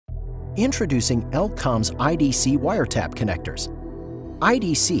Introducing Elcom's IDC Wiretap connectors.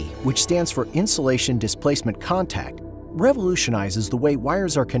 IDC, which stands for Insulation-Displacement Contact, revolutionizes the way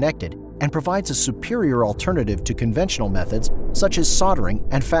wires are connected and provides a superior alternative to conventional methods such as soldering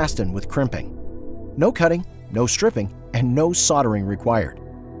and fasten with crimping. No cutting, no stripping, and no soldering required.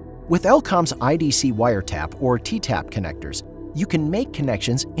 With Elcom's IDC Wiretap or T-tap connectors, you can make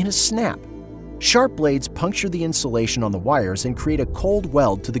connections in a snap. Sharp blades puncture the insulation on the wires and create a cold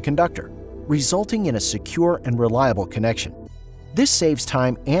weld to the conductor, resulting in a secure and reliable connection. This saves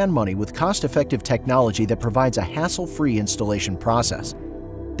time and money with cost-effective technology that provides a hassle-free installation process.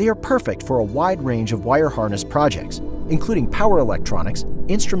 They are perfect for a wide range of wire harness projects, including power electronics,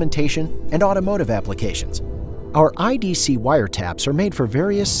 instrumentation, and automotive applications. Our IDC wiretaps are made for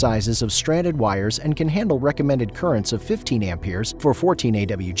various sizes of stranded wires and can handle recommended currents of 15 amperes for 14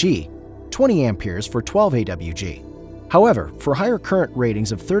 AWG, 20 amperes for 12 AWG. However, for higher current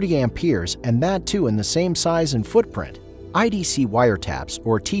ratings of 30 amperes, and that too in the same size and footprint, IDC wiretaps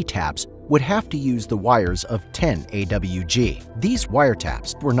or T-taps would have to use the wires of 10 AWG. These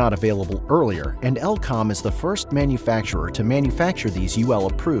wiretaps were not available earlier, and Elcom is the first manufacturer to manufacture these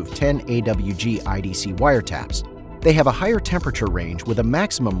UL-approved 10 AWG IDC wiretaps. They have a higher temperature range with a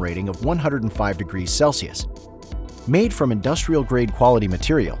maximum rating of 105 degrees Celsius. Made from industrial-grade quality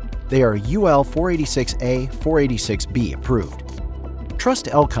material, they are UL 486A, 486B approved. Trust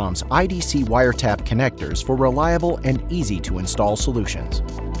Elcom's IDC Wiretap connectors for reliable and easy-to-install solutions.